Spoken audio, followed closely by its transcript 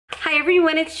Hi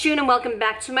everyone, it's June and welcome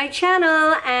back to my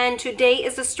channel, and today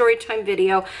is a story time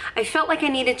video. I felt like I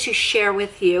needed to share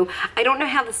with you. I don't know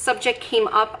how the subject came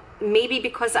up, maybe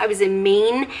because I was in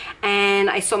Maine and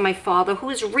I saw my father, who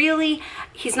is really,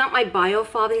 he's not my bio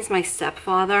father, he's my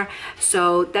stepfather.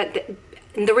 So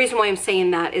and the reason why I'm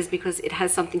saying that is because it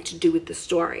has something to do with the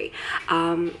story.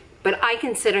 But I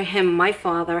consider him my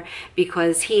father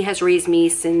because he has raised me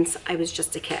since I was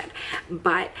just a kid.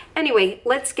 But anyway,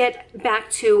 let's get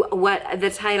back to what the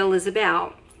title is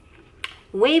about.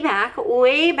 Way back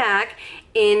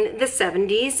in the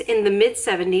 70s, in the mid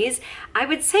 70s, I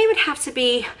would say it would have to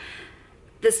be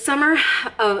the summer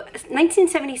of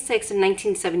 1976 and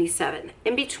 1977.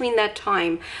 In between that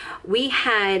time, we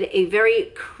had a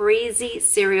very crazy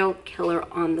serial killer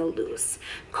on the loose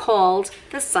called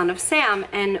the Son of Sam,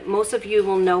 and most of you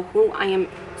will know who I am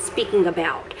speaking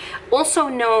about. Also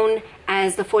known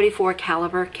as the 44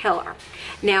 caliber killer.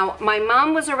 Now, my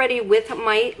mom was already with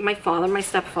my father, my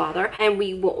stepfather, and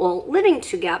we were all living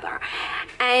together.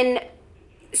 And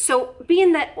so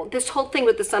being that this whole thing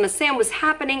with the Son of Sam was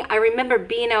happening, I remember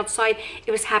being outside.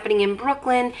 It was happening in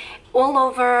Brooklyn, all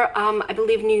over, I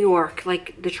believe, New York,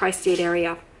 like the tri-state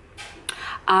area.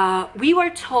 We were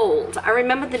told, I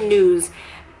remember the news,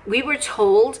 we were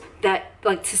told that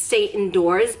like to stay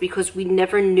indoors because we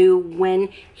never knew when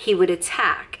he would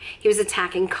attack. He was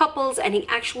attacking couples, and he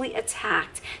actually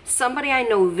attacked somebody I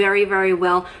know very, very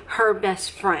well, her best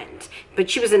friend, but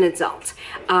she was an adult.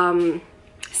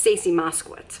 Stacy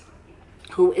Moskowitz,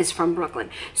 who is from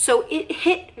Brooklyn. So it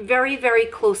hit very, very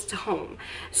close to home.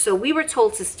 So we were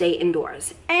told to stay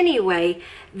indoors. Anyway,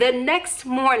 the next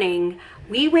morning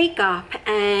we wake up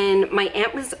and my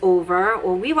aunt was over,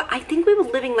 or I think we were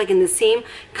living like in the same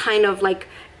kind of like,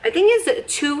 I think it's a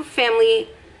two-family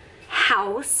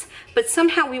house, but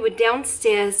somehow we were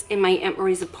downstairs in my Aunt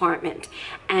Marie's apartment,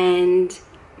 and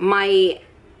my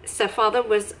stepfather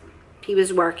was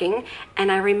working,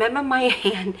 and I remember my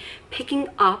hand picking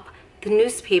up the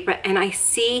newspaper, and I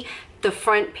see the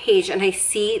front page, and I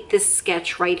see this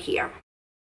sketch right here.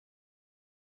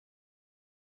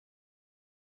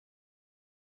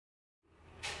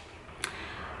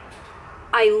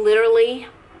 I literally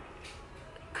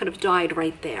could have died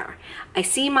right there. I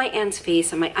see my aunt's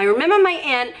face, and I remember my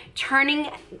aunt turning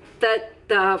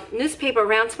the newspaper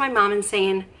around to my mom and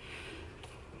saying,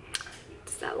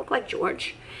 "Does that look like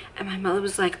George?" And my mother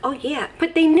was like, "Oh yeah,"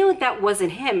 but they knew that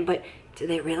wasn't him. But do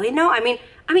they really know? I mean,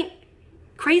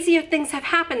 crazier things have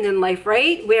happened in life,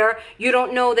 right? Where you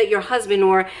don't know that your husband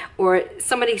or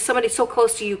somebody so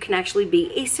close to you can actually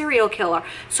be a serial killer.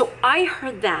 So I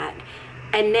heard that,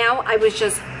 and now I was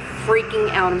just freaking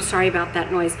out. I'm sorry about that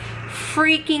noise.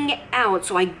 Freaking out.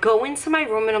 So I go into my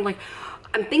room, and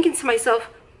I'm thinking to myself,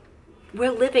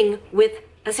 we're living with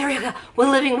a serial killer. We're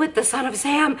living with the Son of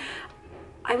Sam.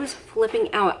 I was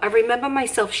flipping out. I remember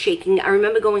myself shaking. I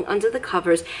remember going under the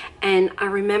covers, and I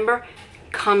remember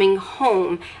coming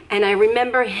home, and I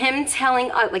remember him telling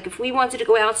us, like, if we wanted to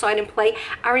go outside and play,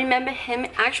 I remember him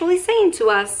actually saying to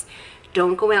us,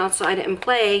 "Don't go outside and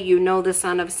play. You know the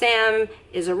Son of Sam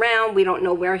is around. We don't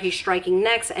know where he's striking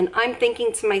next." And I'm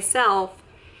thinking to myself,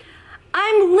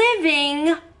 I'm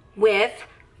living with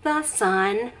the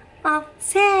Son of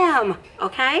Sam,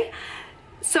 okay?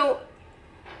 So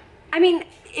I mean,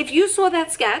 if you saw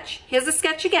that sketch, here's the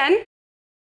sketch again.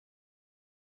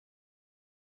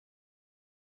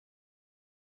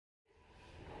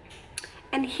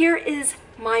 And here is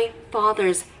my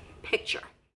father's picture.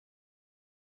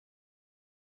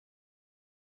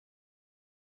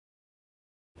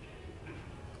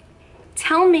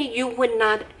 Tell me you would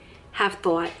not have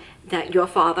thought that your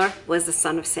father was the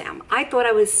Son of Sam. I thought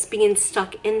I was being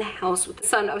stuck in the house with the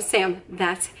Son of Sam.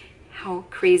 That's how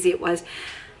crazy it was.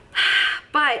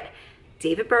 But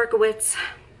David Berkowitz,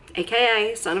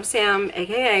 aka Son of Sam,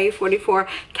 aka 44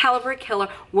 caliber killer,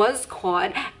 was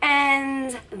caught,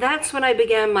 and that's when I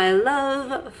began my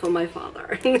love for my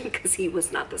father, because he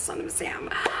was not the Son of Sam.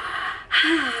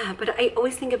 But I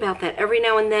always think about that every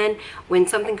now and then when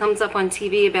something comes up on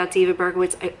TV about David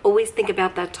Berkowitz. I always think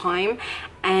about that time,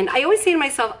 and I always say to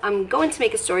myself, I'm going to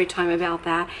make a story time about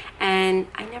that, and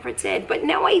I never did, but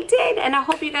now I did. And I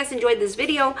hope you guys enjoyed this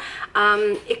video.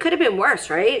 It could have been worse,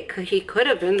 right? He could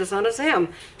have been the Son of Sam,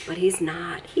 but he's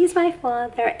not. He's my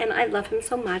father, and I love him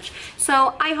so much.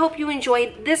 So I hope you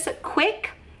enjoyed this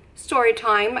quick story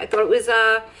time. I thought it was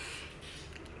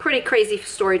pretty crazy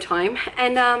story time,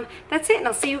 and that's it, and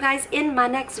I'll see you guys in my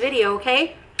next video.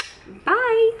 Okay,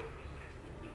 bye.